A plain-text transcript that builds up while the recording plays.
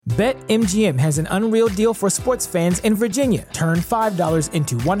BetMGM has an unreal deal for sports fans in Virginia. Turn $5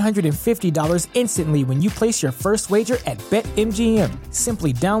 into $150 instantly when you place your first wager at BetMGM.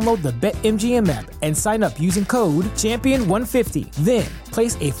 Simply download the BetMGM app and sign up using code Champion150. Then,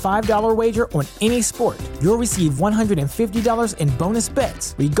 place a $5 wager on any sport. You'll receive $150 in bonus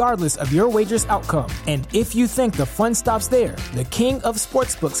bets, regardless of your wager's outcome. And if you think the fun stops there, the King of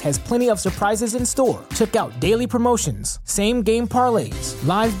Sportsbooks has plenty of surprises in store. Check out daily promotions, same-game parlays,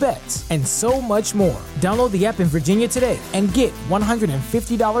 live bets, and so much more. Download the app in Virginia today and get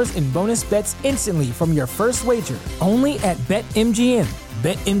 $150 in bonus bets instantly from your first wager. Only at BetMGM.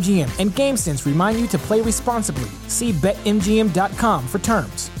 BetMGM and GameSense remind you to play responsibly. See BetMGM.com for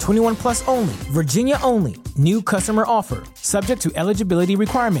terms. 21 plus only. Virginia only. New customer offer. Subject to eligibility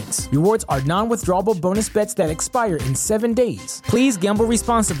requirements. Rewards are non-withdrawable bonus bets that expire in 7 days. Please gamble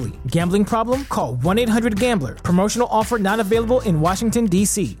responsibly. Gambling problem? Call 1-800-GAMBLER. Promotional offer not available in Washington,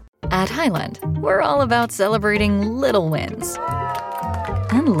 D.C. At Highland, we're all about celebrating little wins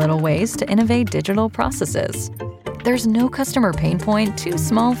and little ways to innovate digital processes. There's no customer pain point too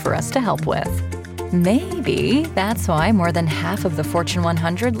small for us to help with. Maybe that's why more than half of the Fortune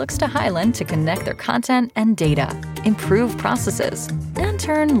 100 looks to Highland to connect their content and data, improve processes, and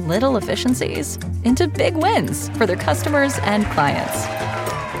turn little efficiencies into big wins for their customers and clients.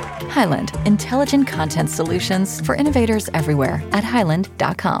 Highland, intelligent content solutions for innovators everywhere at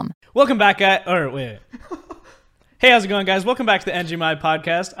highland.com. Welcome back, Hey, how's it going, guys? Welcome back to the NGMI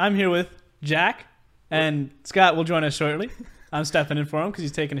podcast. I'm here with Jack, and Scott will join us shortly. I'm stepping in for him because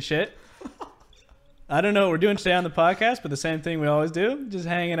he's taking a shit. I don't know what we're doing today on the podcast, but the same thing we always do, just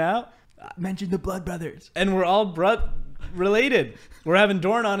hanging out. Mention the Blood Brothers. And we're all related. We're having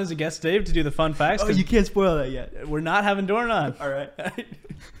Dorn on as a guest today to do the fun facts. Oh, you can't spoil that yet. We're not having Dorn on. All right.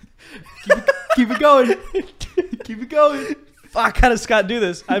 Keep it going. Keep it going. Fuck, how does Scott do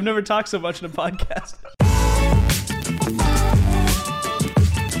this? I've never talked so much in a podcast.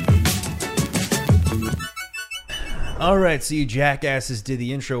 All right, so you jackasses did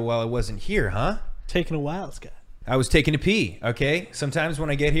the intro while I wasn't here, huh? Taking a while, Scott. I was taking a pee, okay? Sometimes when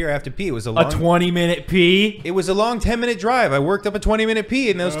I get here, I have to pee. It was a 20-minute pee? It was a long 10-minute drive. I worked up a 20-minute pee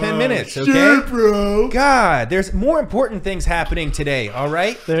in those 10 minutes, okay? Sure, bro. God, there's more important things happening today, all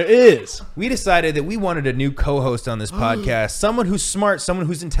right? There is. We decided that we wanted a new co-host on this podcast. Someone who's smart, someone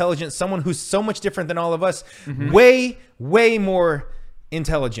who's intelligent, someone who's so much different than all of us. Mm-hmm. Way more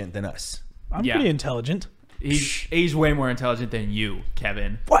intelligent than us. I'm pretty intelligent. He's way more intelligent than you,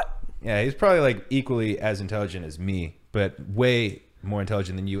 Kevin. What? Yeah, he's probably like equally as intelligent as me, but way more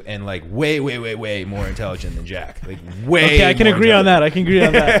intelligent than you, and like way more intelligent than Jack. Like way. Okay, I can agree on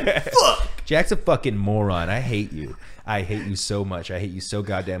that. Fuck. Jack's a fucking moron. I hate you. I hate you so much. I hate you so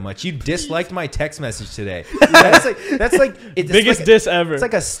goddamn much. You disliked my text message today. That's like it's biggest like diss ever. It's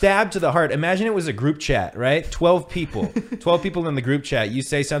like a stab to the heart. Imagine it was a group chat, right? 12 people in the group chat. You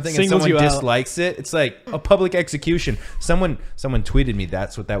say something and someone dislikes it. It's like a public execution. Someone tweeted me.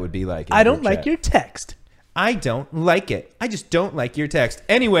 That's what that would be like. I don't like your text. I don't like it. I just don't like your text.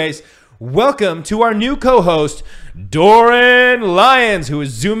 Anyways, welcome to our new co-host, Doran Lyons, who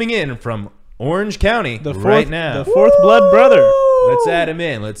is zooming in from Orange County right now. The fourth blood brother. Let's add him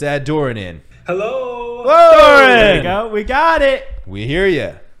in. Let's add Doran in. Hello. Whoa, Doran. There you go. We got it. We hear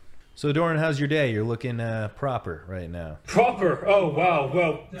you. So, Doran, how's your day? You're looking proper right now. Proper? Oh, wow.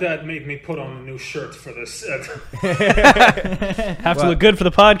 Well, that made me put on a new shirt for this. Have to look good for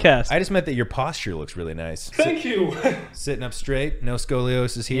the podcast. I just meant that your posture looks really nice. Thank you. Sitting up straight. No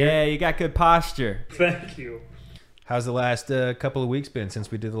scoliosis here. Yeah, you got good posture. Thank you. How's the last couple of weeks been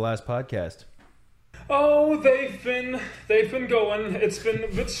since we did the last podcast? Oh, they've been going. It's been a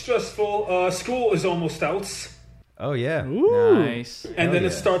bit stressful. School is almost out. Oh, yeah. Ooh. Nice. And then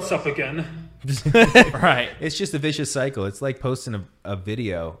it starts up again. Right. It's just a vicious cycle. It's like posting a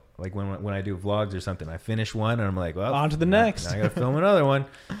video, like when I do vlogs or something. I finish one and I'm like, well, on to the next. Now I got to film another one.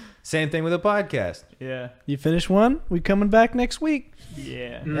 Same thing with a podcast. Yeah. You finish one, we coming back next week.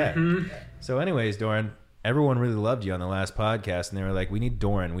 Yeah. Mm-hmm. So anyways, Doran, everyone really loved you on the last podcast, and they were like, we need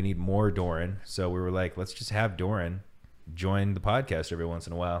Doran. We need more Doran. So we were like, let's just have Doran join the podcast every once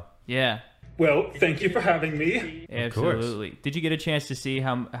in a while. Yeah. Well, thank you for having me. Absolutely. Did you get a chance to see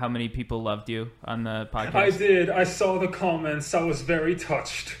how many people loved you on the podcast? I did. I saw the comments. I was very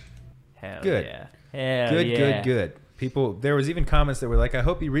touched. Hell Good. yeah. Hell Good. People, there was even comments that were like, I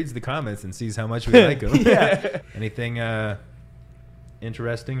hope he reads the comments and sees how much we like him. Yeah. Anything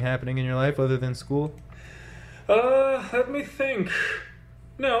interesting happening in your life other than school? Let me think.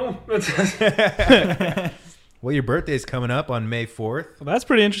 No. Well, your birthday's coming up on May 4th. Well, that's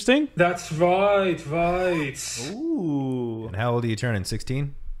pretty interesting. That's right. Ooh. And how old are you turning?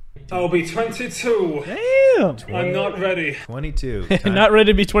 16? I'll be 22. Damn. I'm not ready. 22. Not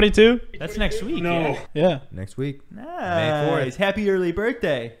ready to be 22? That's next week. No. Yeah. Next week. Nice. Happy early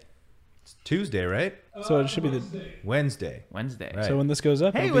birthday. It's Tuesday, right? So it should be the. Wednesday. Wednesday. Right. So when this goes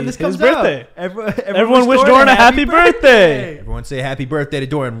up, Hey, it'll when be this comes his birthday. out, Everyone wish Doran a happy birthday. Everyone say happy birthday to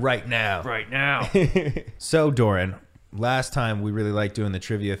Doran right now. Right now. So, Doran, last time we really liked doing the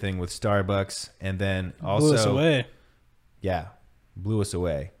trivia thing with Starbucks, and then also Blew us away. Yeah, blew us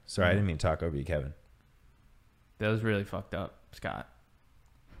away. Sorry, I didn't mean to talk over you, Kevin. That was really fucked up, Scott.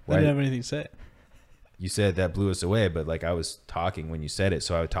 I didn't have anything to say. You said that blew us away, but like I was talking when you said it,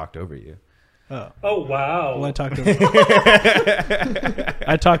 so I talked over you. Oh, wow. Well, I talked over.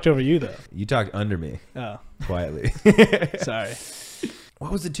 I talked over you though. You talked under me Oh, quietly. sorry.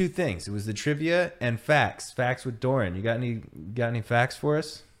 What was the two things? It was the trivia and facts. Facts with Doran. You got any facts for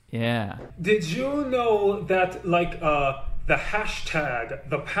us? Yeah. Did you know that, like, the hashtag,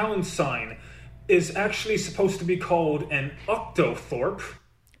 the £, is actually supposed to be called an octothorpe?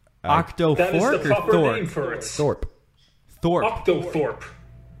 Octofork That is the or proper Thorpe? name for it. Thorpe. Thorpe. Octothorpe.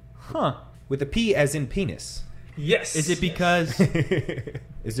 Huh. With a P as in penis. Yes. Is it because...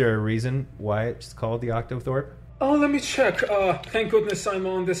 Is there a reason why it's called the Octothorpe? Oh, let me check. Thank goodness I'm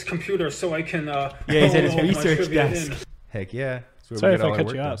on this computer so I can. Yeah, he's at his pull all my research trivia desk. in. Heck yeah. That's where Sorry we if get all I our cut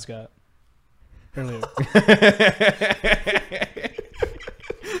work you done. off, Scott. Earlier.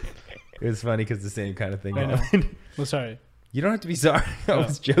 It was funny because the same kind of thing I know. happened. Well, sorry. You don't have to be sorry. I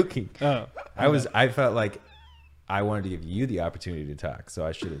was joking. Oh, I felt like I wanted to give you the opportunity to talk, so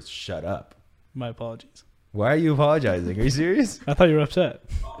I should have shut up. my apologies. Why are you apologizing? Are you serious? I thought you were upset.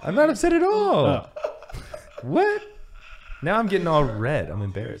 I'm not upset at all. Oh. What? Now I'm getting all red. I'm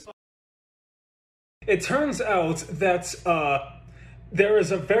embarrassed. It turns out that there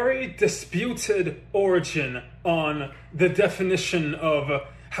is a very disputed origin on the definition of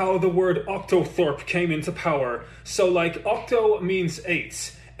how the word octothorpe came into power. So, like, octo means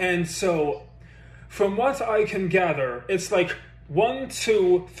 8. And so, from what I can gather, it's like 1,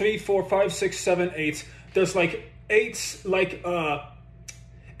 2, 3, 4, 5, 6, 7, 8. There's like 8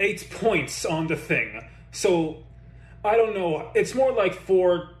 points on the thing. So, I don't know. It's more like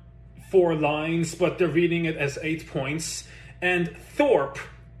four lines, but they're reading it as 8 points. And Thorpe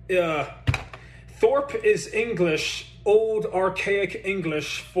is English, old archaic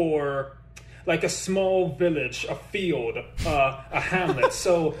English for like a small village, a field, a hamlet.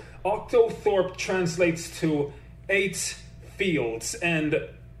 So Octothorpe translates to 8 fields, and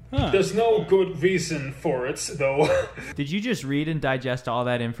there's no good reason for it, though. Did you just read and digest all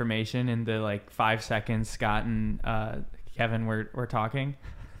that information in the, like, 5 seconds Scott and Kevin were talking?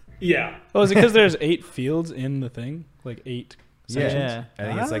 Yeah. Oh, is it because there's 8 fields in the thing? Like 8 sections? Yeah. I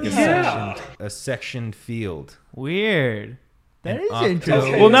think it's like Yeah. a sectioned field. Weird. That An is octo-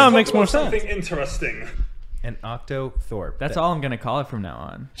 interesting. Well, now it let's makes talk more about sense. Something interesting. An Octothorpe. That's all I'm going to call it from now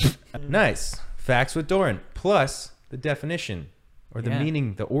on. Nice. Facts with Doran. Plus the definition or the Yeah.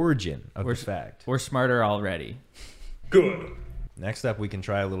 meaning, the origin of the fact. We're smarter already. Good. Next up, we can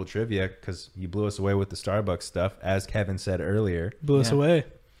try a little trivia because you blew us away with the Starbucks stuff, as Kevin said earlier. Blew us Yeah. away.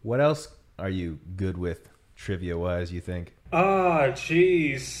 What else are you good with trivia-wise, you think?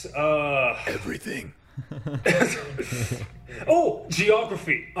 Jeez. Everything. Oh,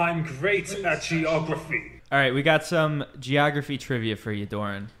 geography. I'm great at geography. All right, we got some geography trivia for you,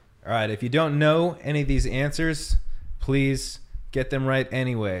 Doran. All right, if you don't know any of these answers, please get them right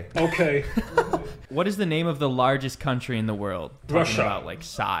anyway. Okay. What is the name of the largest country in the world? Talking Russia. about, like,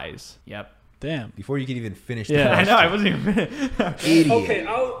 size. Yep. Damn. Before you can even finish Yeah. the I question. know, I wasn't even... Idiot. Okay,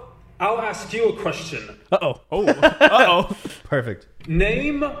 I'll ask you a question. Uh-oh. Uh-oh. Perfect.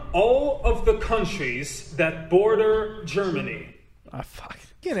 Name all of the countries that border Germany. Ah, fuck.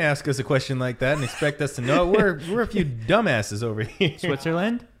 You can't ask us a question like that and expect us to know. We're a few dumbasses over here.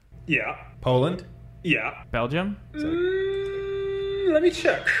 Switzerland? Yeah. Poland? Yeah. Belgium? Let me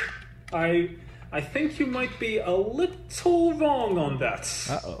check. I think you might be a little wrong on that.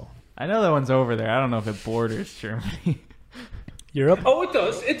 Uh-oh. I know that one's over there. I don't know if it borders Germany. Europe? Oh, it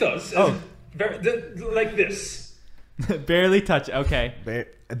does. It does. Oh. Like this. Barely touch. Okay.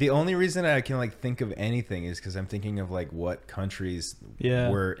 The only reason I can like think of anything is because I'm thinking of like what countries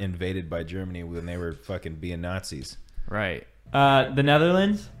were invaded by Germany when they were fucking being Nazis. Right. The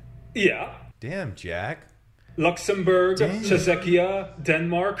Netherlands? Yeah. Damn, Jack. Luxembourg, Czechia,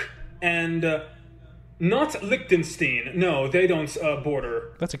 Denmark, and not Liechtenstein. No, they don't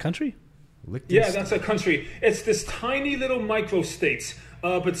border. That's a country? Yeah, that's a country. It's this tiny little microstate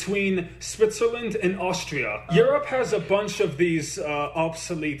between Switzerland and Austria. Europe has a bunch of these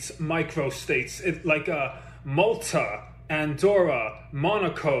obsolete microstates, like Malta Andorra,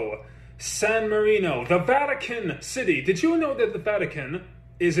 Monaco, San Marino, the Vatican City. Did you know that the Vatican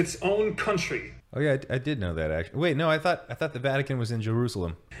is its own country? Oh yeah, I did know that actually. Wait, no, I thought the Vatican was in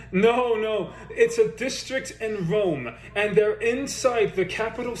Jerusalem. No, it's a district in Rome, and they're inside the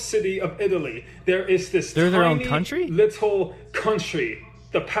capital city of Italy. There is this They're their own tiny country? little country,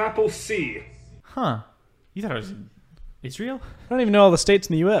 the Papal See. Huh. You thought it was Israel? I don't even know all the states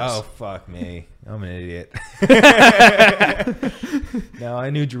in the U.S. Oh fuck me, I'm an idiot. No, I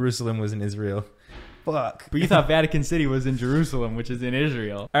knew Jerusalem was in Israel. Fuck. But you thought Vatican City was in Jerusalem, which is in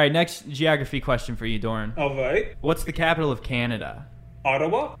Israel. All right, next geography question for you, Doran. All right. What's the capital of Canada?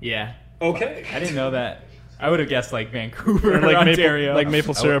 Ottawa? Yeah. Okay. I didn't know that. I would have guessed like Vancouver Or like Ontario.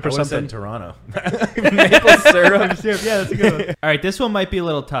 maple syrup or I would've something. said Toronto. maple syrup. Yeah, that's a good one. All right, this one might be a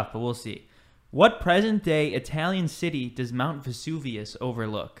little tough, but we'll see. What present-day Italian city does Mount Vesuvius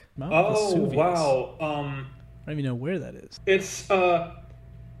overlook? Mount Oh, Vesuvius. wow. I don't even know where that is. It's,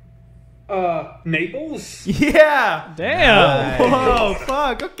 Naples? Yeah. Damn. Whoa,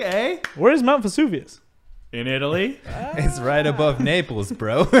 fuck, okay. Where is Mount Vesuvius? In Italy? It's right above Naples,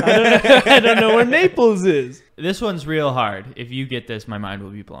 bro. I don't know where Naples is. This one's real hard. If you get this, my mind will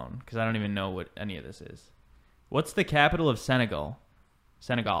be blown, because I don't even know what any of this is. What's the capital of Senegal?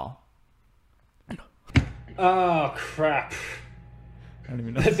 Senegal. Ah, crap. I don't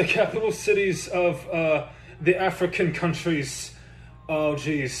even know. The capital cities of, the African countries. Oh,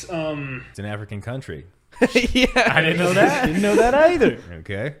 jeez. It's an African country. Yeah, I didn't know that. Didn't know that either.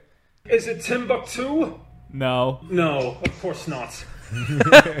 Okay. Is it Timbuktu? No. No, of course not.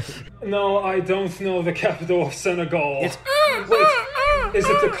 No, I don't know the capital of Senegal. Wait, is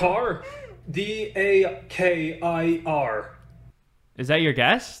it Dakar? Dakir. Is that your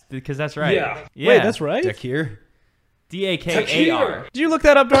guess? Because that's right. Yeah. Wait, that's right? Dakir. Dakar. Takir. Did you look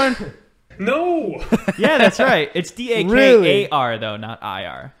that up, Darn? No. Yeah, that's right. It's Dakar Really? though, not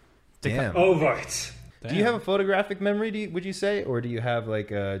IR. Damn. Oh, right. Do you have a photographic memory, would you say? Or do you have, like,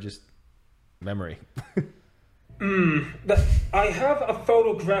 just memory? I have a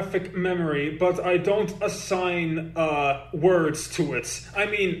photographic memory, but I don't assign words to it. I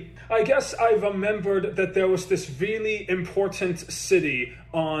mean, I guess I remembered that there was this really important city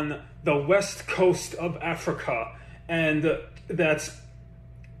on the west coast of Africa, and that's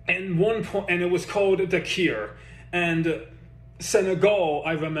and one point, and it was called Dakar, and Senegal,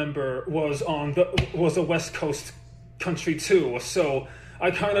 I remember, was a west coast country too. So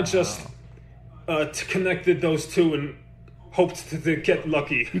I kind of just connected those two and hoped to get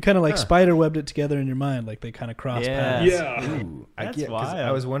lucky. You kind of like spider webbed it together in your mind, like they kind of cross Yeah. paths. Yeah. Ooh, That's 'cause wild.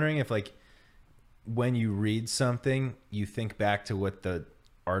 I was wondering if, like, when you read something, you think back to what the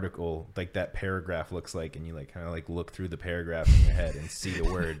article, like that paragraph, looks like, and you like kind of like look through the paragraph in your head and see the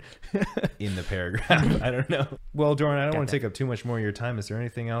word in the paragraph. I don't know. Well, Doran, I don't want to take up too much more of your time. Is there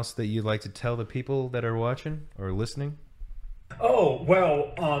anything else that you'd like to tell the people that are watching or listening? Oh,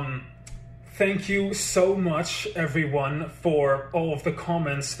 well, thank you so much, everyone, for all of the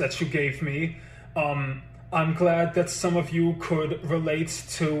comments that you gave me. I'm glad that some of you could relate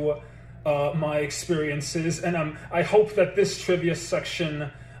to my experiences, and I hope that this trivia section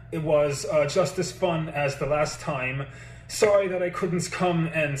was just as fun as the last time. Sorry that I couldn't come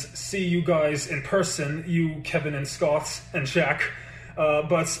and see you guys in person, you, Kevin and Scott, and Jack,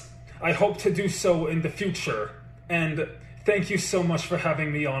 but I hope to do so in the future, and thank you so much for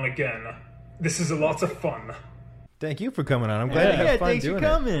having me on again. This is a lot of fun. Thank you for coming on. I'm glad you had fun thanks doing for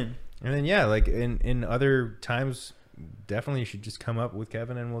coming. it. And then, yeah, like in other times, definitely you should just come up with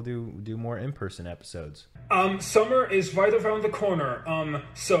Kevin and we'll do more in-person episodes. Summer is right around the corner,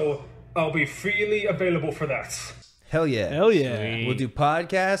 so I'll be freely available for that. Hell yeah. Hell yeah. Sweet. We'll do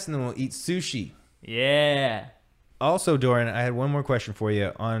podcasts and then we'll eat sushi. Yeah. Also, Doran, I had one more question for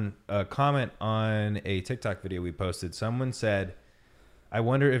you. On a comment on a TikTok video we posted, someone said, I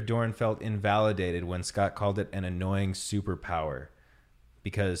wonder if Doran felt invalidated when Scott called it an annoying superpower.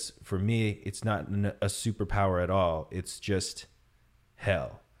 Because for me, it's not a superpower at all. It's just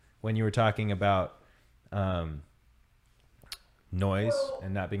hell. When you were talking about noise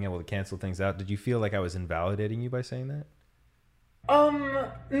and not being able to cancel things out, did you feel like I was invalidating you by saying that?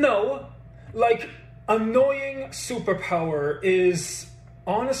 No. Like, annoying superpower is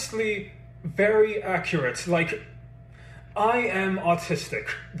honestly very accurate. Like, I am autistic.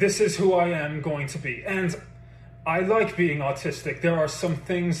 This is who I am going to be. And I like being autistic. There are some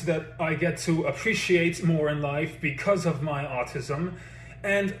things that I get to appreciate more in life because of my autism.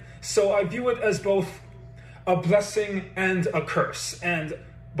 And so I view it as both a blessing and a curse. And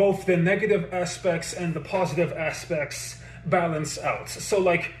both the negative aspects and the positive aspects balance out. So,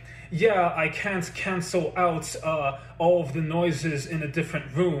 like, yeah, I can't cancel out all of the noises in a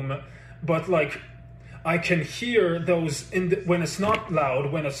different room, but like I can hear those when it's not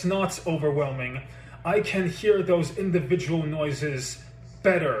loud, when it's not overwhelming, I can hear those individual noises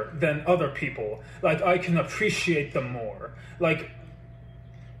better than other people. Like I can appreciate them more. Like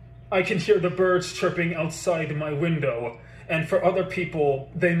I can hear the birds chirping outside my window, and for other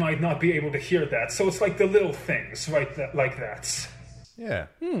people, they might not be able to hear that. So it's like the little things, right? Like that. Yeah,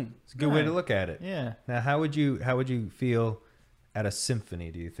 it's a good way to look at it. Yeah. Now, how would you feel at a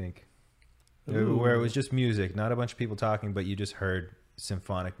symphony? Do you think, where it was just music, not a bunch of people talking, but you just heard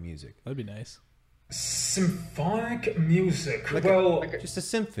symphonic music? That'd be nice. Symphonic music. Just a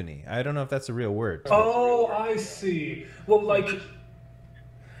symphony. I don't know if that's a real word. Oh, I see. Well, like,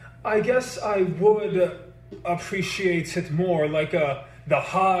 I guess I would appreciate it more, like the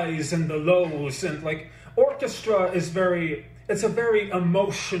highs and the lows, and like orchestra is it's a very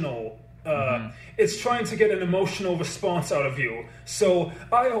emotional. It's trying to get an emotional response out of you. So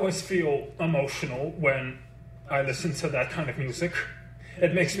I always feel emotional when I listen to that kind of music.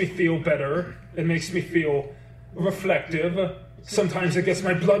 It makes me feel better. It makes me feel reflective. Sometimes it gets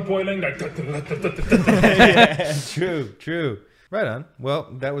my blood boiling. Like Yeah, true. Right on. Well,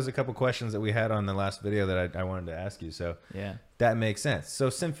 that was a couple questions that we had on the last video that I wanted to ask you. So Yeah. that makes sense. So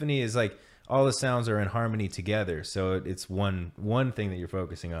symphony is like all the sounds are in harmony together. So it's one thing that you're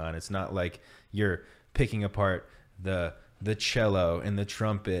focusing on. It's not like you're picking apart the cello and the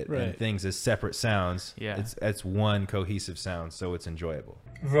trumpet and things as separate sounds. Yeah. It's one cohesive sound, so it's enjoyable.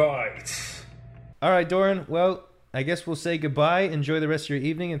 right. All right, Doran. Well, I guess we'll say goodbye. Enjoy the rest of your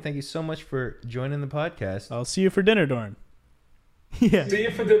evening, and thank you so much for joining the podcast. I'll see you for dinner, Doran. Yeah. See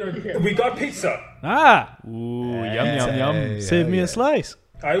you for dinner. We got pizza. Ah, Ooh, yum. save me a slice.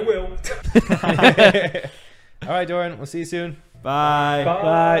 I will. All right, Doran. We'll see you soon. Bye.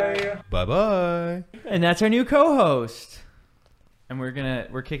 Bye. Bye-bye. And that's our new co-host. And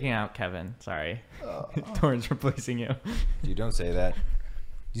we're kicking out Kevin. Sorry. Doran's replacing you. Dude, don't say that.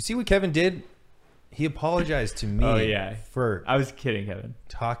 You see what Kevin did? He apologized to me for I was kidding, Kevin.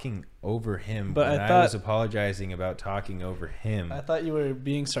 talking over him, But when I I thought- was apologizing about talking over him. I thought you were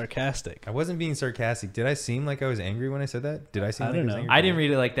being sarcastic. I wasn't being sarcastic. Did I seem like I was angry when I said that? Did I seem I like don't I was know. angry? I didn't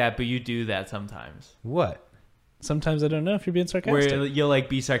read it like that, but you do that sometimes. What? Sometimes I don't know if you're being sarcastic. Where you'll like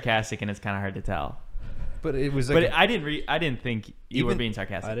be sarcastic and it's kind of hard to tell. But it was like... But I didn't think you were Even- being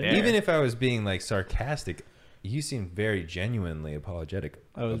sarcastic. I didn't there. even if I was being like sarcastic, you seemed very genuinely apologetic.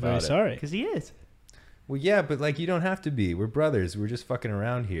 I was about very it. sorry. because he is. Well, yeah, but like you don't have to be. We're brothers. We're just fucking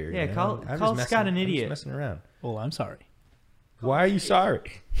around here. Yeah, you know? call I'm Scott just an I'm just idiot. messing around. Well, I'm sorry. Why are you sorry?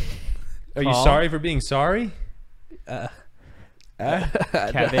 Are you Call- sorry for being sorry?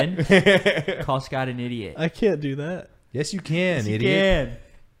 Kevin, call Scott an idiot. I can't do that. Yes, you can, Yes, you idiot. can.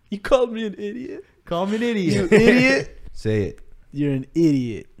 You called me an idiot. Call him an You idiot. idiot. Say it. You're an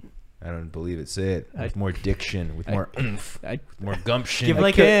idiot. I don't believe it. Say it with more diction, with more oomph, I with more gumption. Give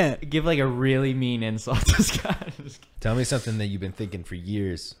like can't. give like a really mean insult to Scott. Tell me something that you've been thinking for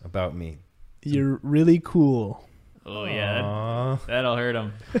years about me. You're really cool. Oh yeah, Aw. that'll hurt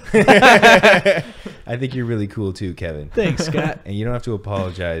him. I think you're really cool too, Kevin. Thanks, Scott. And you don't have to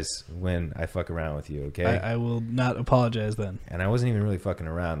apologize when I fuck around with you, okay? I will not apologize then. And I wasn't even really fucking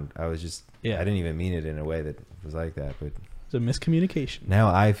around. I was just, I Yeah. didn't even mean it in a way that was like that. But It's a miscommunication. now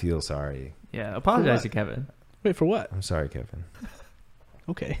I feel sorry. Yeah, apologize For to Kevin. Wait, for what? I'm sorry, Kevin.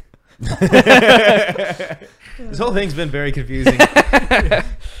 Okay. This whole thing's been very confusing.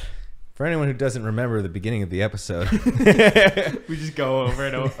 For anyone who doesn't remember the beginning of the episode. We just go over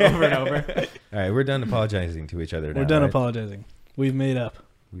and over and over. All right, we're done apologizing to each other now. We're done right? apologizing. We've made up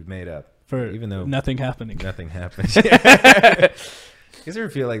We've made up. for Even though nothing happening. nothing happens. You guys ever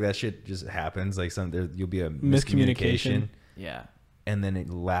feel like that shit just happens? Like you'll be a miscommunication, Yeah. and then it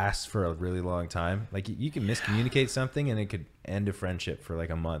lasts for a really long time. Like you can miscommunicate something, and it could end a friendship for like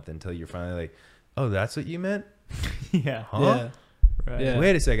a month until you're finally like, "Oh, that's what you meant? Yeah. Huh? Yeah. Right. Yeah.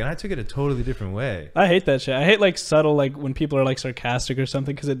 Wait a second, I took it a totally different way." I hate that shit. I hate like subtle, like when people are like sarcastic or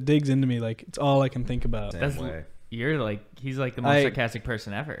something, because it digs into me. Like it's all I can think about. Same That's way. You're like he's like the most sarcastic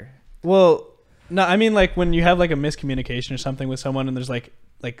person ever. Well, no, I mean like when you have like a miscommunication or something with someone, and there's like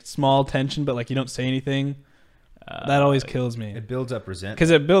small tension, but like you don't say anything. That always kills me It builds up resentment. because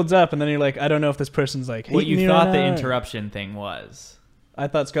it builds up, and then you're like, I don't know if this person's like What hating you me thought right the now. interruption thing was. I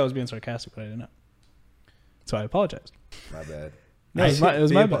thought Scott was being sarcastic, but I didn't know. So I apologized. My bad. No, it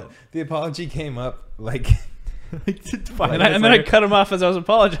was my bad. The apology came up like And then I cut him off as I was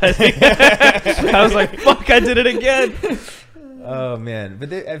apologizing. I was like, fuck, I did it again. Oh man,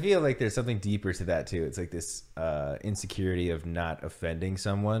 but I feel like there's something deeper to that too. It's like this insecurity of not offending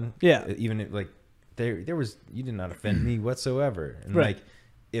someone. Yeah. Even if, like there was, you did not offend me whatsoever, and Right. like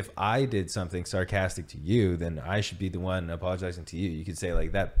if I did something sarcastic to you, then I should be the one apologizing to you. You could say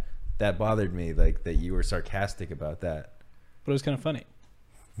like that bothered me, like that you were sarcastic about that. But it was kind of funny.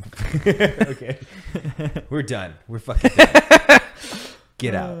 Okay, we're done. We're fucking done.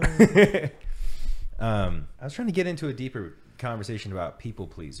 Get out. I was trying to get into a deeper conversation about people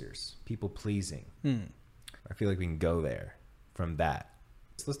pleasers, people pleasing. I feel like we can go there from that.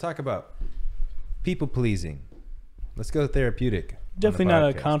 So let's talk about people pleasing. Let's go therapeutic. Definitely not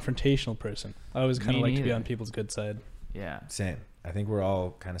a confrontational person. I always kind Me of like to be neither. on people's good side. Yeah. Same. I think we're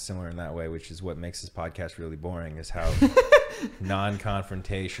all kind of similar in that way, which is what makes this podcast really boring, is how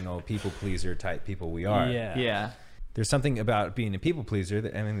non-confrontational, people pleaser type people we are. Yeah. Yeah. There's something about being a people pleaser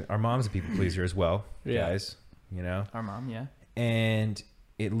that, I mean, our mom's a people pleaser as well, Yeah. guys, you know? Our mom, yeah. And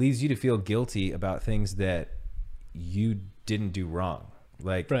it leads you to feel guilty about things that you didn't do wrong.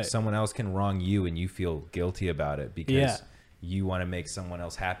 Like Right. someone else can wrong you and you feel guilty about it because Yeah. you want to make someone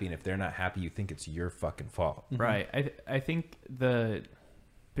else happy. And if they're not happy, you think it's your fucking fault. Right. I think the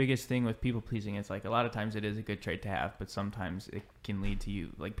biggest thing with people pleasing is like a lot of times it is a good trait to have, but sometimes it can lead to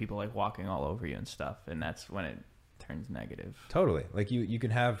you like people like walking all over you and stuff, and that's when it turns negative. Totally. Like you can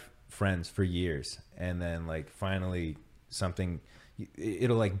have friends for years and then like finally something,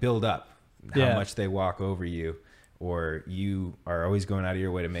 it'll like build up how Yeah. much they walk over you, or you are always going out of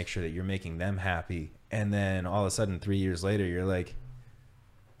your way to make sure that you're making them happy. And then all of a sudden 3 years later, you're like,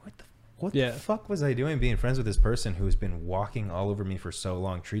 what Yeah. the fuck was I doing being friends with this person who's been walking all over me for so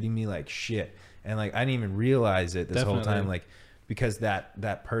long, treating me like shit? And like, I didn't even realize it this whole Definitely. time. Like, because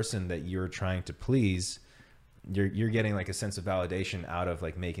that person that you're trying to please, you're getting like a sense of validation out of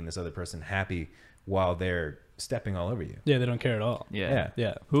like making this other person happy while they're stepping all over you. Yeah, they don't care at all. Yeah.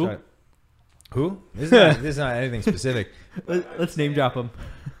 Yeah. Who? Who? This is not anything specific. Let's name drop them.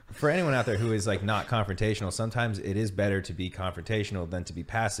 For anyone out there who is like not confrontational, sometimes it is better to be confrontational than to be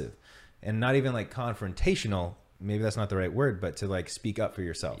passive. And not even like confrontational, maybe that's not the right word, but to like speak up for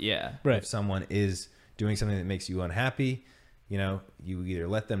yourself. Yeah. Right. If someone is doing something that makes you unhappy, you know, you either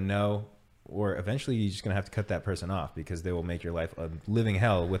let them know, or eventually you're just going to have to cut that person off because they will make your life a living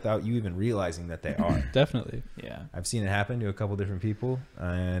hell without you even realizing that they are. Definitely. Yeah. I've seen it happen to a couple different people,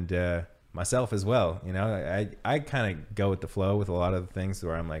 and myself as well. You know, I kind of go with the flow with a lot of the things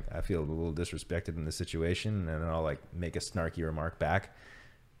where I'm like, I feel a little disrespected in this situation, and then I'll like make a snarky remark back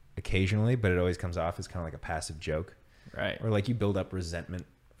occasionally, but it always comes off as kind of like a passive joke. Right. Or like you build up resentment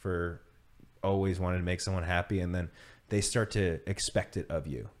for always wanting to make someone happy, and then they start to expect it of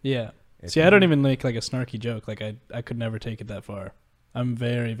you. Yeah. If See, I you- don't even make like a snarky joke. Like I could never take it that far. I'm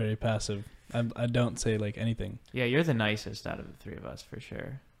very, very passive. I don't say like anything. Yeah, you're the nicest out of the three of us for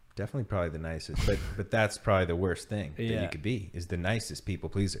sure. Definitely probably the nicest, but that's probably the worst thing that Yeah. you could be, is the nicest people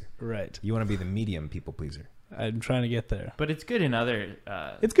pleaser. Right. You want to be the medium people pleaser. I'm trying to get there. But it's good in other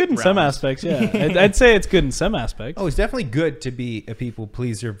It's good in some realms. aspects, yeah. I'd say it's good in some aspects. Oh, it's definitely good to be a people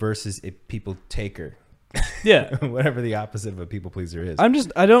pleaser versus a people taker. Yeah. Whatever the opposite of a people pleaser is. I just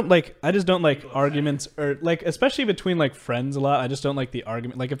don't like arguments, or like, especially between like friends a lot. I just don't like the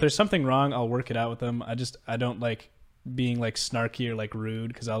argument. Like if there's something wrong, I'll work it out with them. I don't like being like snarky or like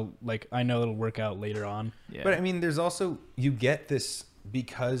rude, because I know it'll work out later on. Yeah. But I mean, there's also, you get this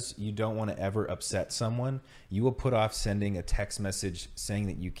because you don't want to ever upset someone. You will put off sending a text message saying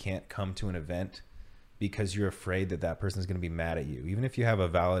that you can't come to an event because you're afraid that that person is going to be mad at you, even if you have a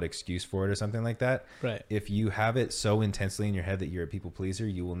valid excuse for it or something like that. Right. If you have it so intensely in your head that you're a people pleaser,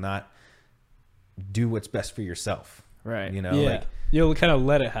 you will not do what's best for yourself. Right. You know, Yeah. like, You'll kind of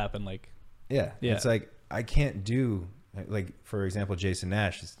let it happen. Like, yeah. Yeah. It's like, I can't do, like, for example, Jason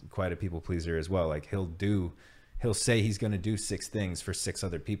Nash is quite a people pleaser as well. Like he'll say he's going to do 6 things for 6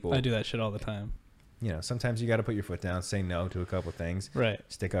 other people. I do that shit all the time. You know, sometimes you got to put your foot down, say no to a couple things, Right.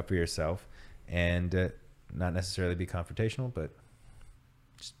 stick up for yourself, and not necessarily be confrontational, but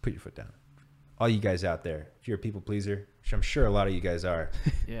just put your foot down. All you guys out there, if you're a people pleaser, which I'm sure a lot of you guys are,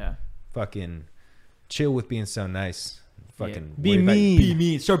 Yeah. fucking chill with being so nice. Fucking Be worry about- mean. Be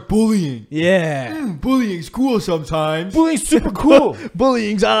mean. Start bullying. Yeah. Bullying's cool sometimes. Bullying's super cool.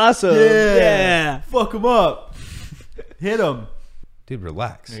 Bullying's awesome. Yeah. Fuck him up. Hit him. Dude,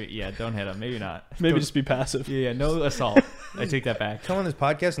 relax. Yeah, don't hit him. Maybe not. Maybe Don't- just be passive. Yeah, no assault. I take that back. Come on this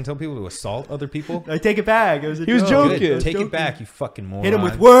podcast and tell people to assault other people. I take it back. It was a He was joke. joking. Good. Take it back, you fucking moron. Hit him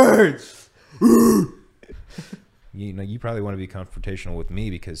with words. You know, you probably want to be confrontational with me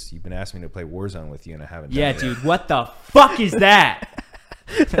because you've been asking me to play Warzone with you, and I haven't. Yeah, done it yet. dude. What the fuck is that?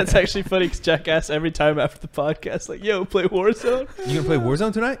 That's actually funny because Jack asks every time after the podcast, like, "Yo, play Warzone." You gonna play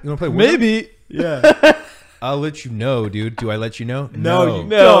Warzone tonight? You wanna play Warzone? Maybe. Yeah. I'll let you know, dude. Do I let you know?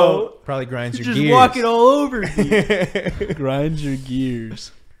 No. Probably grinds your Just gears. walking all over me. Grind your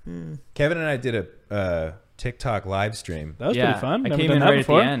gears. Kevin and I did a TikTok live stream. That was pretty fun. I Never came done in that right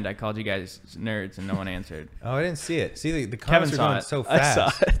before. at the end. I called you guys nerds and no one answered. Oh, I didn't see it. See, the comments are saw going it. so I fast.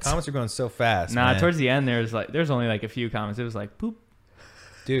 saw it. Comments are going so fast. Nah, man. towards the end there's only like a few comments. It was like poop.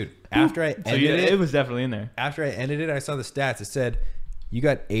 Dude, after I ended So it was definitely in there. after I ended it, I saw the stats. It said you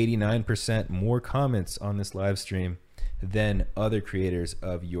got 89% more comments on this live stream than other creators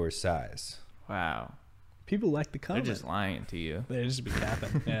of your size. Wow. People like the They're comment. just lying to you. They just be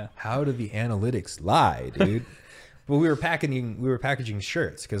capping. Yeah. How do the analytics lie, dude? Well, we were packaging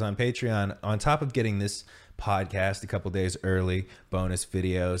shirts because on Patreon, on top of getting this podcast a couple days early, bonus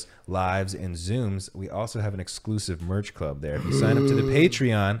videos, lives, and Zooms, we also have an exclusive merch club there. If you sign up to the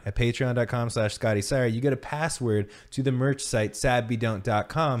Patreon at patreon.com/ScottySire, you get a password to the merch site,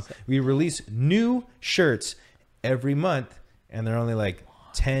 sadbedon't.com. We release new shirts every month, and they're only like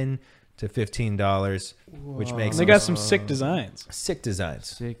 $10 to $15, which makes They them got some sick designs. sick designs.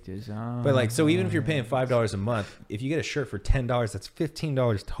 Sick design. But like, so even if you're paying $5 a month, if you get a shirt for $10, that's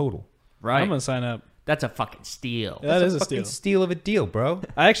 $15 total. right. I'm gonna sign up. That's a fucking steal. Yeah, that is a fucking steal. steal of a deal, bro.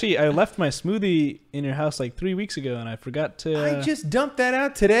 I left my smoothie in your house like 3 weeks ago, and I forgot to. I just dumped that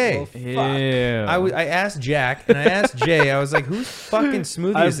out today. Well, fuck. Ew. I asked Jack and I asked Jay. I was like, "Whose fucking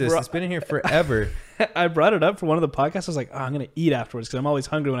smoothie is this? It's been in here forever." I brought it up for one of the podcasts. I was like, "Oh, I'm gonna eat afterwards because I'm always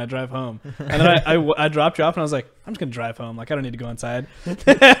hungry when I drive home." And then I dropped you off, and I was like, "I'm just gonna drive home. Like I don't need to go inside."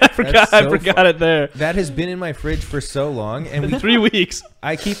 I forgot it there. That has been in my fridge for so long, and 3 weeks.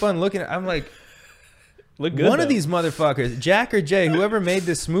 I keep on looking. I'm like, Look good. one of though. these motherfuckers, Jack or Jay, whoever made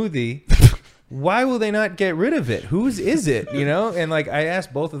this smoothie, why will they not get rid of it? Whose is it? You know? And like, I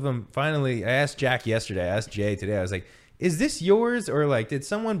asked both of them. Finally, I asked Jack yesterday. I asked Jay today. I was like, is this yours, or like, did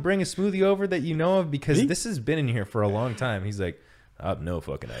someone bring a smoothie over that you know of? Because this has been in here for a long time. He's like, I have no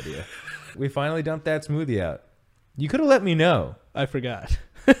fucking idea. We finally dumped that smoothie out. You could have let me know. I forgot.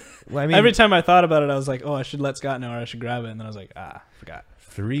 Well, I mean, Every time I thought about it, I was like, "Oh, I should let Scott know, or I should grab it." And then I was like, forgot.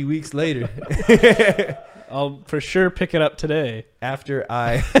 3 weeks later, I'll for sure pick it up today. after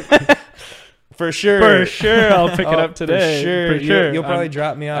I, for sure, I'll pick it up today. For sure. You'll probably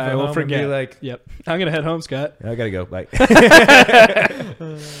drop me off I at will home forget. and be like, Yep. I'm gonna head home, Scott. I gotta go. Bye.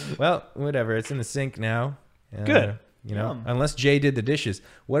 Well, whatever. It's in the sink now. Good. You know, unless Jay did the dishes.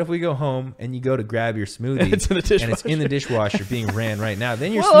 What if we go home and you go to grab your smoothie It's in the and it's in the dishwasher being ran right now?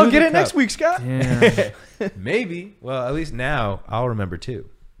 Then your Well, I'll smoothie get it cup- next week, Scott. Damn. Maybe. Well, at least now I'll remember too.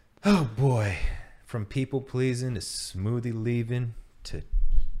 Oh boy. From people pleasing to smoothie leaving to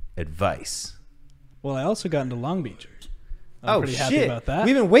advice. Well, I also got into Long Beach. I'm Oh pretty shit! happy about that.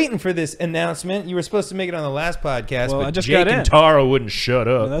 We've been waiting for this announcement. You were supposed to make it on the last podcast, Well, but I just Jake got in. and Tara wouldn't shut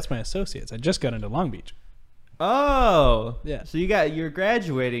Well, up. that's my associates. I just got into Long Beach. Oh. Yeah. So you're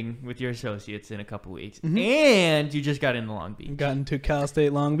graduating with your associates in a couple weeks. And you just got into Long Beach. Got into Cal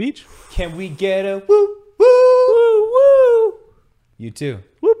State Long Beach. Can we get a woo woo woo? You too.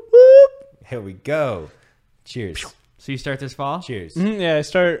 Whoop whoop. Here we go. Cheers. So you start this fall? Cheers. Yeah, I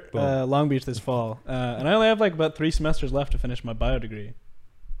start Boom. Long Beach this fall, and I only have like about 3 semesters left to finish my bio degree.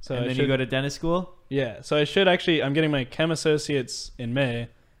 So And I then should, you go to dentist school? yeah. So I should actually. I'm getting my chem associates in May,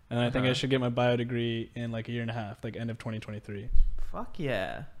 and I think I should get my bio degree in like a year and a half, like end of 2023. Fuck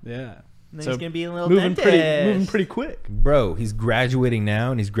yeah. Yeah. And then So he's going to be a little moving dentist. pretty quick. Bro, he's graduating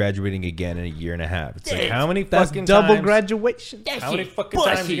now and he's graduating again in a year and a half. It's like, how many That's fucking double times? graduation. How many fucking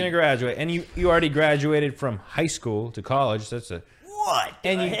times are you gonna graduate? And you already graduated from high school to college. That's a What?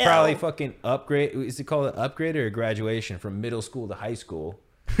 and you probably fucking upgrade. Is it called an upgrade or a graduation from middle school to high school?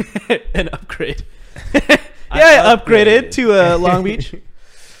 An upgrade. I upgraded to Long Beach.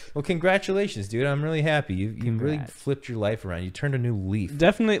 Well, congratulations, dude. I'm really happy. You really Congrats. flipped your life around. You turned a new leaf.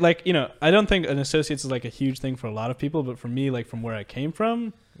 Definitely, like, you know, I don't think an associate's is like a huge thing for a lot of people, but for me, like from where I came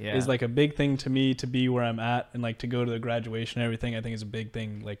from, Yeah. is like a big thing to me to be where I'm at and like to go to the graduation and everything. I think is a big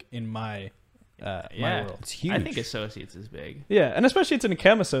thing, like in my my Yeah. world. It's huge. I think associates is big. Yeah, and especially it's in a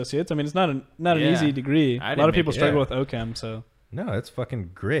chem associates. I mean, it's not an Yeah. easy degree. I A didn't lot of make people it. struggle Yeah. with OChem, so No, that's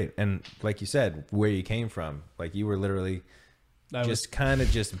fucking great. And like you said, where you came from, like you were literally just kind of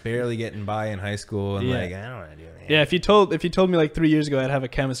just barely getting by in high school and Yeah. like I don't want to do it. Yeah, if you told me like 3 years ago I'd have a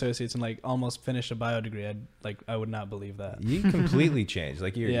chem associates and like almost finish a bio degree, I would not believe that. You completely changed.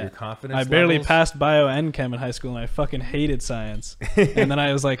 Like your confidence. I barely levels. passed bio and chem in high school, and I fucking hated science. And then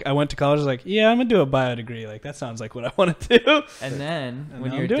I went to college. I was like, yeah, I'm gonna do a bio degree. Like that sounds like what I want to do. And then And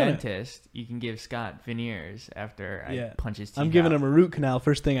when now you're a I'm doing it. dentist, you can give Scott veneers after I punch his teeth I'm giving out. him a root canal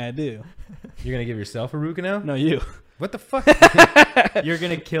first thing I do. You're gonna give yourself a root canal? No, you. What the fuck? You're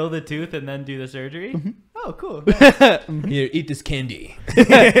gonna kill the tooth and then do the surgery? Oh, cool. Here, eat this candy.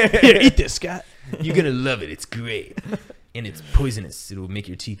 Here, eat this, Scott. You're gonna love it. It's great, and it's poisonous. It'll make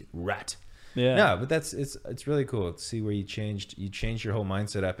your teeth rot. Yeah. No, but it's really cool to see where you changed your whole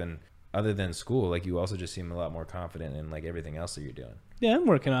mindset up, and other than school, like you also just seem a lot more confident in like everything else that you're doing. Yeah, I'm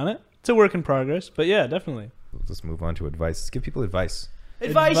working on it. It's a work in progress, but yeah, definitely. Let's move on to advice. Let's give people advice.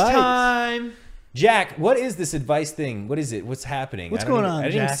 Advice time. Jack, what is this advice thing? What is it? What's happening? What's going on, I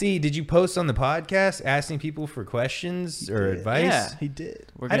didn't even Jack? see. Did you post on the podcast asking people for questions or advice? Yeah. He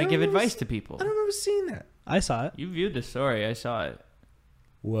did. We're I gonna don't give remember advice to people. I don't remember seeing that. I saw it. You viewed the story. I saw it.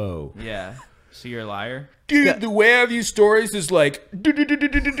 Whoa. Yeah. So you're a liar? Dude, the way I view stories is like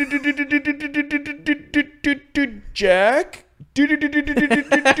Jack. Me,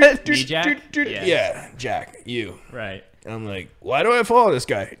 Jack? Yeah, Jack, you. Right. I'm like, why do I follow this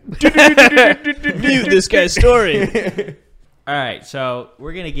guy? Mute this guy's story. All right. So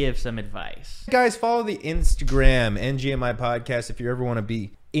we're going to give some advice. Guys, follow the Instagram, NGMI Podcast, if you ever want to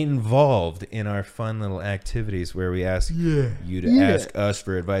be involved in our fun little activities where we ask you to ask us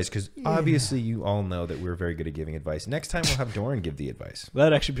for advice, because obviously you all know that we're very good at giving advice. Next time we'll have Doran give the advice.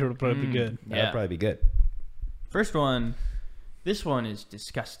 That'd actually probably be good. That'd Yeah. probably be good. First one. This one is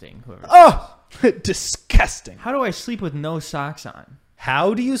disgusting. Whoever. Oh! Disgusting. How do I sleep with no socks on?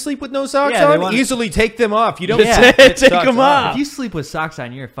 How do you sleep with no socks Yeah, they on? wanna- Easily take them off. You don't Yeah. put Take socks them on. off. If you sleep with socks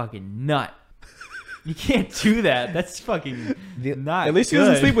on, you're a fucking nut. You can't do that. That's fucking not At least he good.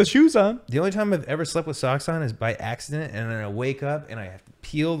 doesn't sleep with shoes on. The only time I've ever slept with socks on is by accident, and then I wake up and I have to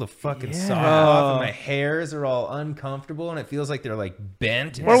peel the fucking sock off, and my hairs are all uncomfortable, and it feels like they're like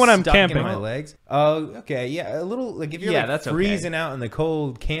bent and Or when I'm stuck camping. in my legs. Oh, okay, yeah, a little like if you're Yeah, like that's okay. freezing out in the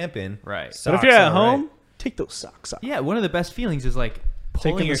cold camping, Right. But if socks you're at are all home, right. take those socks off. Yeah, one of the best feelings is like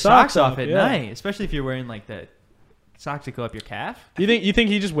Taking pulling the your socks socks off off, at yeah. night, especially if you're wearing like the socks that go up your calf. You think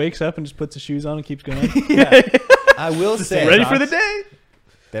he just wakes up and just puts his shoes on and keeps going? I will say, Ready for the day?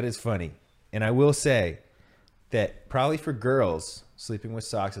 that is funny, and I will say that probably for girls, sleeping with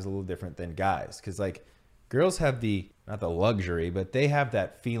socks is a little different than guys, because like girls have not the luxury, but they have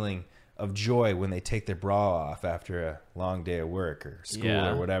that feeling of joy when they take their bra off after a long day of work or school Yeah.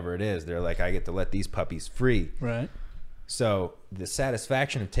 or whatever it is. They're like, I get to let these puppies free. Right. So the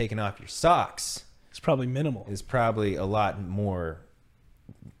satisfaction of taking off your socks It's probably minimal. is probably a lot more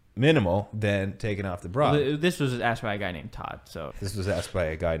minimal than taking off the bra. This was asked by a guy named Todd. So This was asked by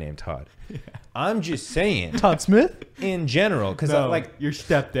a guy named Todd. I'm just saying, Todd Smith? in general, because like your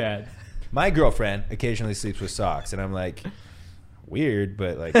stepdad. my girlfriend occasionally sleeps with socks, and I'm like, weird,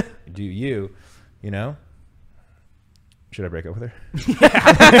 but like, do you know? Should I break up with her?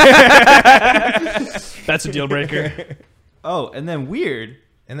 That's a deal breaker. Oh, and then weird.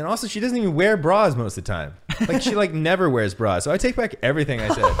 And then also, she doesn't even wear bras most of the time. Like she like never wears bras. So I take back everything I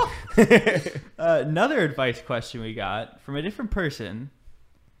said. Another advice question we got from a different person.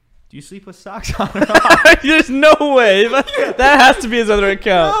 Do you sleep with socks on or off? There's no way. That has to be his other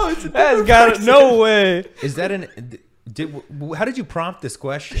account. No, it's a That has different got it. person. No way. Is that how did you prompt this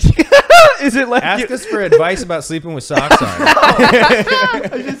question? Is it like Ask us for advice about sleeping with socks on.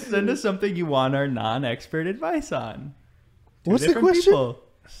 I just send us something you want our non-expert advice on. Two What's the different question? people.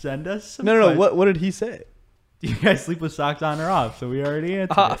 Send us some No. questions. What did he say? Do you guys sleep with socks on or off? So we already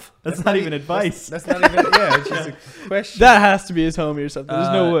answered Off. it. That's not even advice. That's not even. Yeah, it's just a question. That has to be his homie or something. There's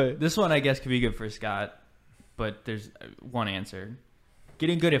no way. This one, I guess, could be good for Scott, but there's one answer.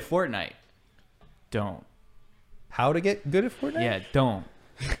 Getting good at Fortnite. Don't. How to get good at Fortnite? Yeah, don't.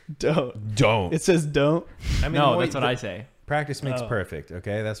 Don't. It says don't. I mean, No, the way- that's what I say. Practice makes Oh. perfect.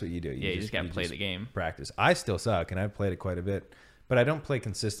 Okay, that's what you do. Yeah, you just gotta play the game. Practice. I still suck, and I've played it quite a bit, but I don't play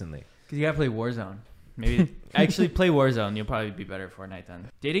consistently. Because you gotta play Warzone. Maybe actually play Warzone. You'll probably be better at Fortnite then.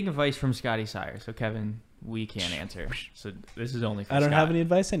 Dating advice from Scotty Sire. So Kevin, we can't answer. So this is only for I don't Scott. have any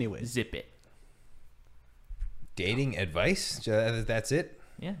advice anyways. Zip it. Dating advice? That's it.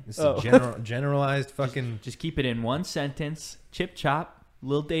 Yeah. This is Oh. generalized fucking. Just keep it in one sentence. Chip chop.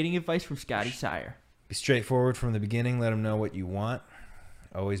 Little dating advice from Scotty Sire. Be straightforward from the beginning. Let them know what you want.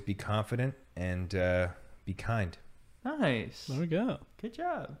 Always be confident and be kind. Nice. There we go. Good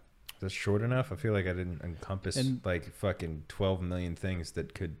job. That's short enough. I feel like I didn't encompass like fucking 12 million things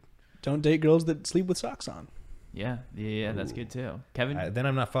that could. Don't date girls that sleep with socks on. Yeah, that's good too. Kevin, Then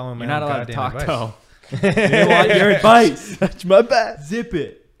I'm not following my you're not own allowed to goddamn talk advice. though. You want your advice? That's my bad. Zip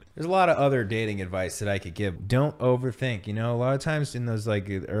it. There's a lot of other dating advice that I could give. Don't overthink. You know, a lot of times in those like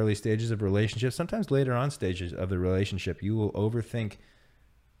early stages of relationships, sometimes later on stages of the relationship, you will overthink.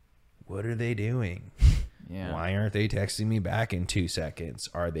 What are they doing? Yeah. Why aren't they texting me back in 2 seconds?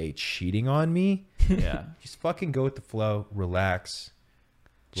 Are they cheating on me? Yeah. Just fucking go with the flow. Relax.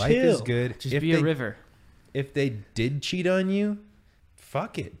 Life Chill. is good. Just be a river. If they did cheat on you,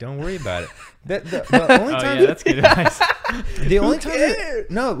 fuck it. Don't worry about it. The only time that's good advice. the only time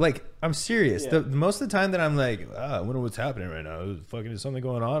no, like I'm serious. The most of the time that I'm like, I wonder what's happening right now. Is something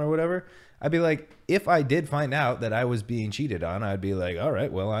going on or whatever? I'd be like, if I did find out that I was being cheated on, I'd be like, all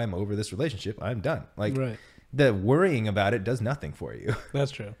right, well, I'm over this relationship. I'm done. Like the worrying about it does nothing for you.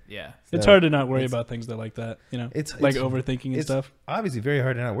 That's true. Yeah. It's hard to not worry about things that like that, you know? It's like overthinking and stuff. Obviously very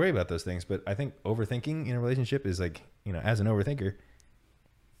hard to not worry about those things, but I think overthinking in a relationship is like, you know, as an overthinker,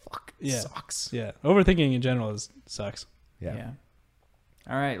 sucks. Yeah. Overthinking in general sucks. Yeah.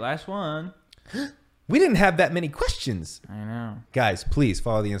 All right, last one. We didn't have that many questions. I know. Guys, please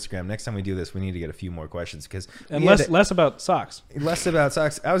follow the Instagram. Next time we do this, we need to get a few more questions because less about socks. Less about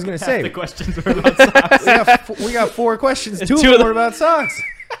socks. I was going to Half say the questions were about socks. we got 4 questions. 2 of them were about socks.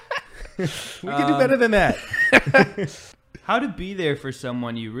 We can do better than that. How to be there for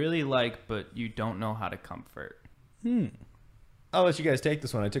someone you really like, but you don't know how to comfort. I'll let you guys take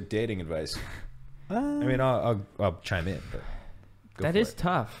this one. I took dating advice. I mean, I'll chime in, but that is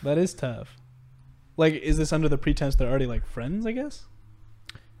tough. That is tough. Like, is this under the pretense they're already like friends, I guess?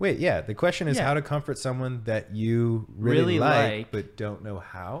 Wait, yeah. The question is how to comfort someone that you really like, but don't know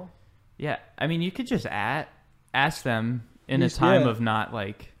how. Yeah, I mean, you could just ask them in a time of not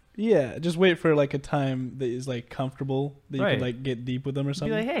like. Yeah, just wait for like a time that is like comfortable that you can like get deep with them or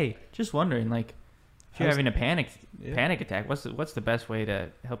something. Be like, hey, just wondering, like, if you're having a panic attack, what's the best way to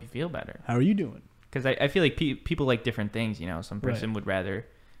help you feel better? How are you doing? Because I feel like people like different things. You know, some person would rather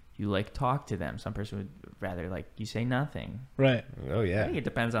you like talk to them. Some person would rather like you say nothing. Right. Oh yeah. I think it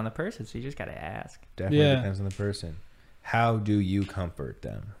depends on the person, so you just gotta ask. Definitely depends on the person. How do you comfort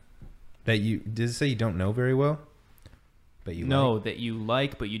them? Does it say you don't know very well? But you that you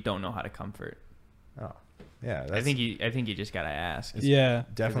like, but you don't know how to comfort. Oh, yeah. I think you just gotta ask. It's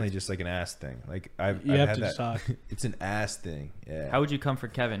definitely just like an ass thing. Like I've have had to that. talk. It's an ass thing. Yeah. How would you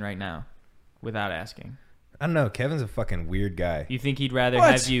comfort Kevin right now, without asking? I don't know. Kevin's a fucking weird guy. You think he'd rather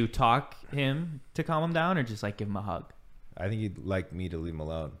have you talk him to calm him down, or just like give him a hug? I think he'd like me to leave him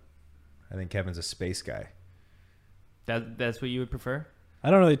alone. I think Kevin's a space guy. That's what you would prefer? I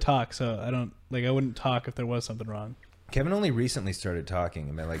don't really talk, so I wouldn't talk if there was something wrong. Kevin only recently started talking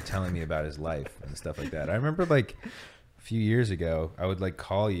and like telling me about his life and stuff like that. I remember like a few years ago, I would like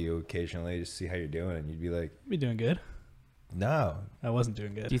call you occasionally to see how you're doing, and you'd be like, "Be doing good." No, I wasn't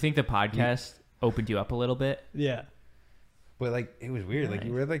doing good. Do you think the podcast opened you up a little bit? Yeah. But like it was weird. Nice. Like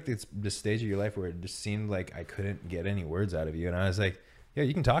you were at like this stage of your life where it just seemed like I couldn't get any words out of you, and I was like, "Yeah,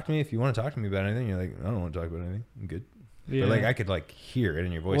 you can talk to me if you want to talk to me about anything." You're like, "I don't want to talk about anything. I'm good." Yeah. But like I could like hear it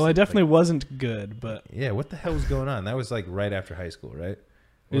in your voice. Well, I definitely wasn't good, but yeah. What the hell was going on? That was like right after high school, right?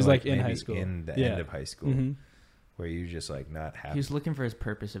 It was like in high school, in the end of high school, where you just like not happy. He was looking for his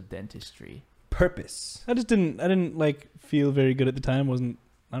purpose of dentistry. Purpose. I didn't like feel very good at the time. I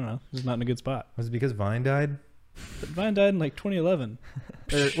don't know. Just not in a good spot. Was it because Vine died? But Vine died in like 2011.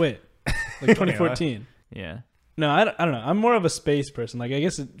 Wait, like 2014. Yeah. No, I don't know. I'm more of a space person. Like, I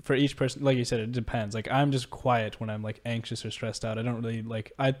guess for each person, like you said, it depends. Like, I'm just quiet when I'm like anxious or stressed out. I don't really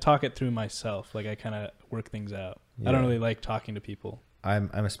like, I talk it through myself. Like, I kind of work things out. Yeah. I don't really like talking to people. I'm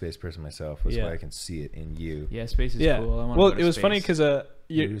a space person myself. That's why I can see it in you. Yeah, space is cool. I well, it was funny because your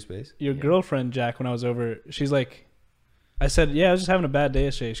Yeah. girlfriend, Jack, when I was over, she's like, I said, yeah, I was just having a bad day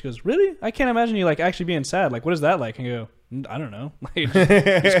yesterday. She goes, really? I can't imagine you like actually being sad. Like, what is that like? And I go, I don't know. Like,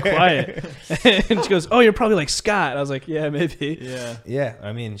 just quiet. And she goes, oh, you're probably like Scott. I was like, yeah, maybe. Yeah. Yeah.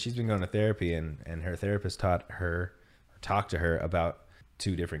 I mean, she's been going to therapy, and her therapist talked to her about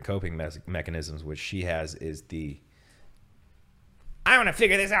 2 different coping mechanisms, which she has is I want to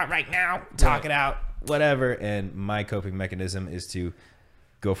figure this out right now, talk it out, whatever. And my coping mechanism is to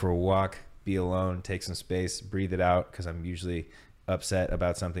go for a walk, be alone, take some space, breathe it out, because I'm usually upset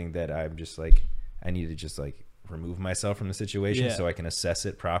about something that I'm just like, I need to just like remove myself from the situation so I can assess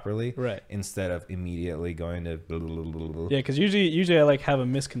it properly, right? Instead of immediately going to blah, blah, blah, blah. Yeah, because usually I like have a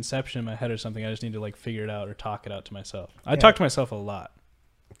misconception in my head or something. I just need to like figure it out or talk it out to myself. I talk to myself a lot.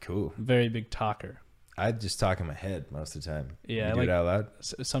 Cool. Very big talker. I just talk in my head most of the time. Yeah, you do it out loud.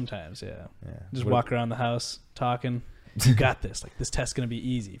 Sometimes, yeah. Yeah. Just walk around the house talking. You got this. Like, this test's gonna be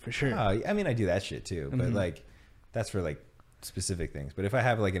easy for sure. Oh, I mean, I do that shit too, but like, that's for like specific things. But if I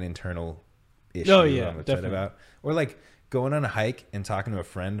have like an internal issue I'm upset about, or like going on a hike and talking to a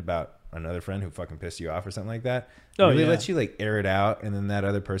friend about another friend who fucking pissed you off or something like that, really lets you like air it out, and then that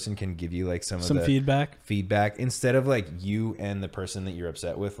other person can give you like some feedback instead of like you and the person that you're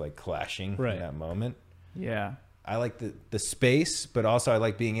upset with like clashing in that moment. Yeah, I like the space, but also I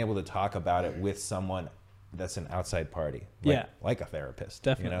like being able to talk about it with someone that's an outside party, like a therapist.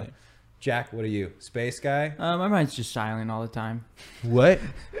 Definitely. You know? Jack, what are you? Space guy? My mind's just silent all the time. What?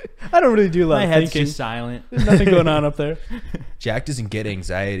 I don't really do a lot My of head's thinking. just silent. There's nothing going on up there. Jack doesn't get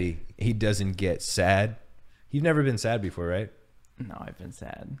anxiety. He doesn't get sad. You've never been sad before, right? No, I've been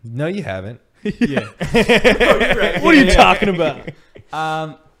sad. No, you haven't. Yeah. What are you talking about?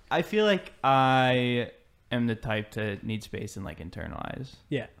 I feel like I am the type to need space and like internalize.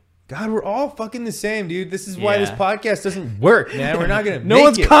 Yeah. God, we're all fucking the same, dude. This is why this podcast doesn't work, man. We're not gonna. No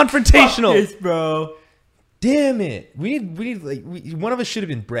one's confrontational. Fuck this, bro. Damn it. We need like one of us should have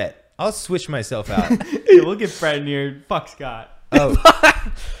been Brett. I'll switch myself out. Yeah, we'll get Brett in here. Fuck Scott. Oh,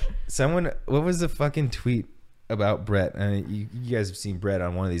 what was the fucking tweet about Brett? I mean, you guys have seen Brett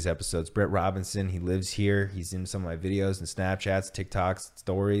on one of these episodes. Brett Robinson. He lives here. He's in some of my videos and Snapchats, TikToks,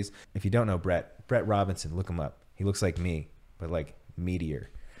 stories. If you don't know Brett Robinson, look him up. He looks like me, but like meteor.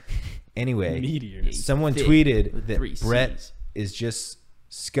 Anyway, someone tweeted that Brett is just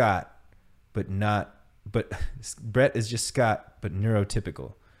Scott, but Brett is just Scott, but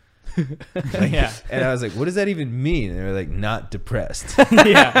neurotypical. Yeah. And I was like, what does that even mean? And they were like, not depressed.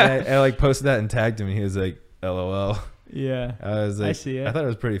 Yeah. And I like posted that and tagged him, and he was like, LOL. Yeah. I was like, I see it. I thought it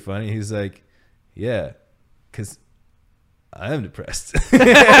was pretty funny. He's like, yeah, because I am depressed.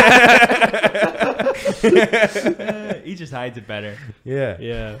 He just hides it better. Yeah.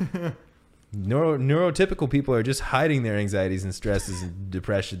 Yeah. Neurotypical people are just hiding their anxieties and stresses and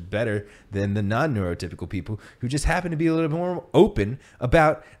depression better than the non-neurotypical people who just happen to be a little bit more open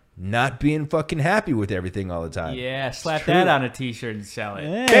about not being fucking happy with everything all the time. Yeah, slap that on a t-shirt and sell it.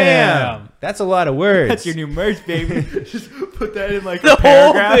 Damn! That's a lot of words. That's your new merch, baby. Just put that in like The a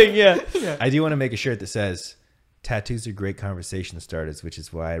paragraph. whole thing, yeah. I do want to make a shirt that says, tattoos are great conversation starters, which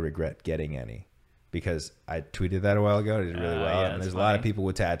is why I regret getting any. Because I tweeted that a while ago. It did really well. Yeah, and there's a lot of people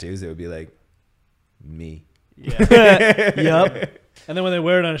with tattoos that would be like, me. Yeah. Yep. And then when they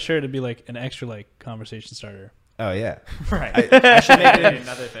wear it on a shirt, it'd be like an extra like conversation starter. Oh, yeah. Right. I should make it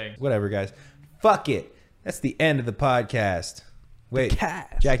another thing. Whatever, guys. Fuck it. That's the end of the podcast. Wait,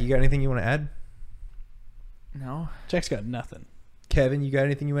 Cast. Jack, you got anything you want to add? No. Jack's got nothing. Kevin, you got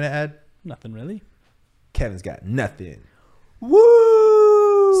anything you want to add? Nothing really. Kevin's got nothing.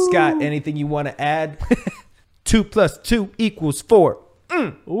 Woo! Scott, anything you want to add? 2 + 2 = 4.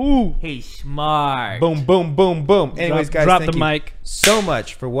 Ooh. Hey, smart. Boom, boom, boom, boom. Anyways, guys, drop thank the you mic. so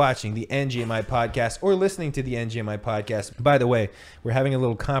much for watching the NGMI podcast or listening to the NGMI podcast. By the way, we're having a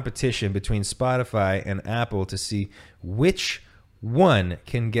little competition between Spotify and Apple to see which one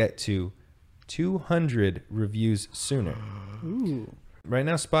can get to 200 reviews sooner. Ooh. Right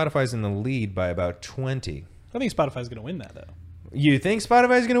now, Spotify's in the lead by about 20. I think Spotify's going to win that, though. You think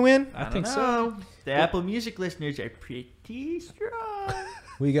Spotify's going to win? I think so. The Apple Music listeners are pretty strong.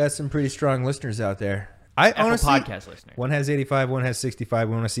 We got some pretty strong listeners out there. I Apple honestly, podcast listeners. one has 85, one has 65.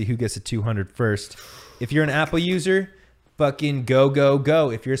 We want to see who gets to 200 first. If you're an Apple user, fucking go, go,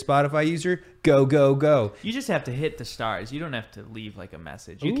 go. If you're a Spotify user, go, go, go. You just have to hit the stars. You don't have to leave like a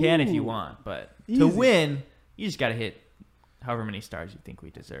message. You can if you want, but Easy. to win, you just got to hit however many stars you think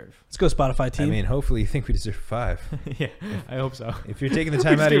we deserve. Let's go, Spotify I team. mean, hopefully you think we deserve 5. Yeah, I hope so. If you're taking the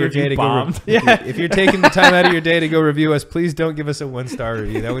time out of your day to go, bombed. if you're taking the time out of your day to go review us, please don't give us a 1-star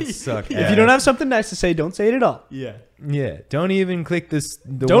review. That would suck. if you don't have something nice to say, don't say it at all. Yeah. Yeah, don't even click the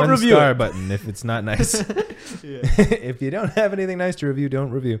Don't review 1-star it. button if it's not nice. Yeah. If you don't have anything nice to review,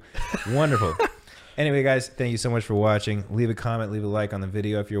 don't review. Wonderful. Anyway, guys, thank you so much for watching. Leave a comment, leave a like on the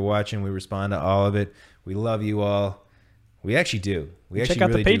video if you're watching. We respond to all of it. We love you all. We actually do. We actually Check out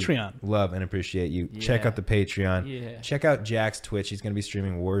really the do Patreon. love and appreciate you. Check Yeah. out the Patreon. Yeah. Check out Jack's Twitch. He's going to be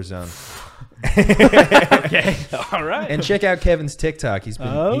streaming Warzone. Okay. All right. And check out Kevin's TikTok. He's been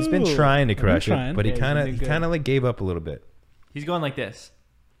trying to I've been crush trying. it, but Yeah, he he's kind been good. of like gave up a little bit. He's going like this.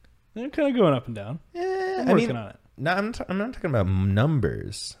 They're kind of going up and down. I'm working on it. No, I'm not talking about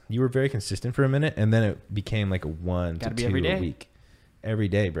numbers. You were very consistent for a minute, and then it became like a 1 Gotta to be 2 every day. a week. Every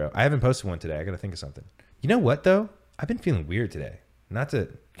day, bro. I haven't posted one today. I got to think of something. You know what, though? I've been feeling weird today. Not to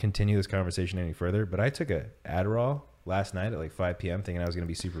continue this conversation any further, but I took a Adderall last night at like 5 p.m. thinking I was going to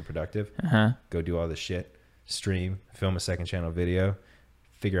be super productive. Uh-huh. Go do all this shit, stream, film a second channel video,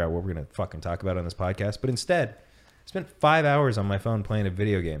 figure out what we're going to fucking talk about on this podcast. But instead, I spent 5 hours on my phone playing a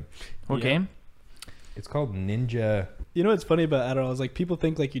video game. What game? It's called Ninja. You know what's funny about Adderall is like people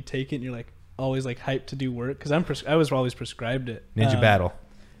think like you take it and you're like always like hyped to do work because I was always prescribed it. Ninja Battle.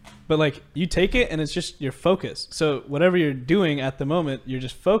 But like you take it and it's just your focus. So whatever you're doing at the moment, you're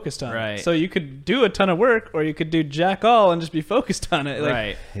just focused on Right. it. So you could do a ton of work or you could do jack all and just be focused on it. Like,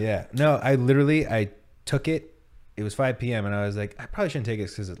 Right. Yeah. No, I took it. It was 5 p.m. and I was like, I probably shouldn't take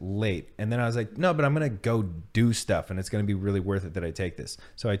this because it's late. And then I was like, no, but I'm going to go do stuff and it's going to be really worth it that I take this.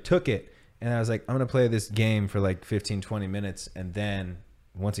 So I took it and I was like, I'm going to play this game for like 15, 20 minutes. And then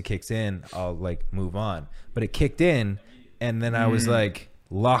once it kicks in, I'll like move on. But it kicked in and then I was like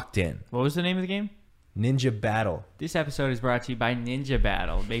locked in. What was the name of the game? Ninja Battle. This episode is brought to you by Ninja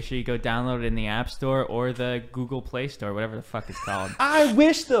Battle. Make sure you go download it in the App Store or the Google Play Store, whatever the fuck it's called. I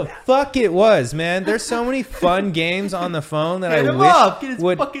wish the fuck it was, man. There's so many fun games on the phone that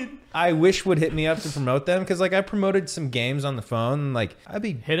I wish would hit me up to promote them because like I promoted some games on the phone and like I'd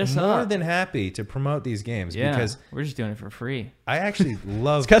be Hit us more up. than happy to promote these games Yeah, because we're just doing it for free. I actually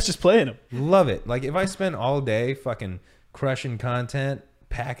love Scott's just playing them. love it. Like if I spend all day fucking crushing content,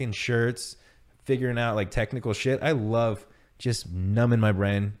 packing shirts, figuring out like technical shit, I love just numbing my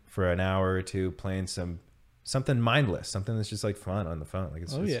brain for an hour or two playing something mindless, something that's just like fun on the phone. Like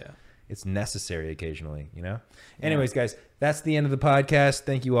it's necessary occasionally, you know? Anyways, guys, that's the end of the podcast.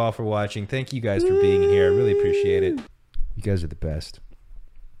 Thank you all for watching. Thank you guys for being here. I really appreciate it. You guys are the best.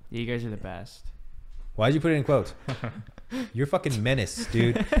 Yeah, you guys are the best. Why'd you put it in quotes? You're a fucking menace,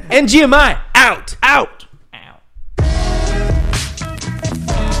 dude. NGMI, out! Out! Ow.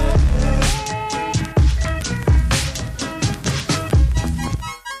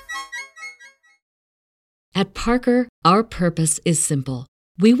 At Parker, our purpose is simple.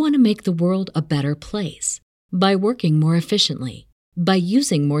 We want to make the world a better place by working more efficiently, by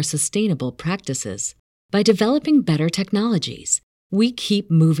using more sustainable practices, by developing better technologies. We keep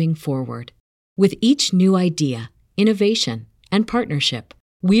moving forward. With each new idea, innovation, and partnership,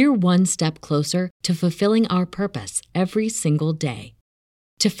 we're one step closer to fulfilling our purpose every single day.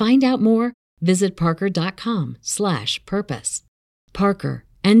 To find out more, visit parker.com/purpose. Parker,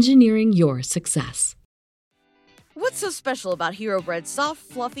 engineering your success. What's so special about Hero Bread's soft,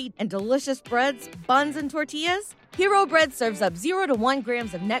 fluffy, and delicious breads, buns, and tortillas? Hero Bread serves up 0 to 1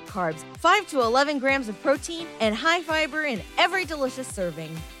 grams of net carbs, 5 to 11 grams of protein, and high fiber in every delicious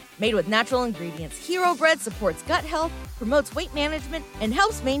serving. Made with natural ingredients, Hero Bread supports gut health, promotes weight management, and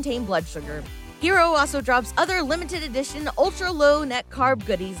helps maintain blood sugar. Hero also drops other limited edition ultra-low net carb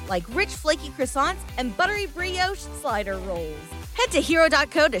goodies like rich flaky croissants and buttery brioche slider rolls. Head to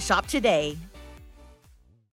hero.co to shop today.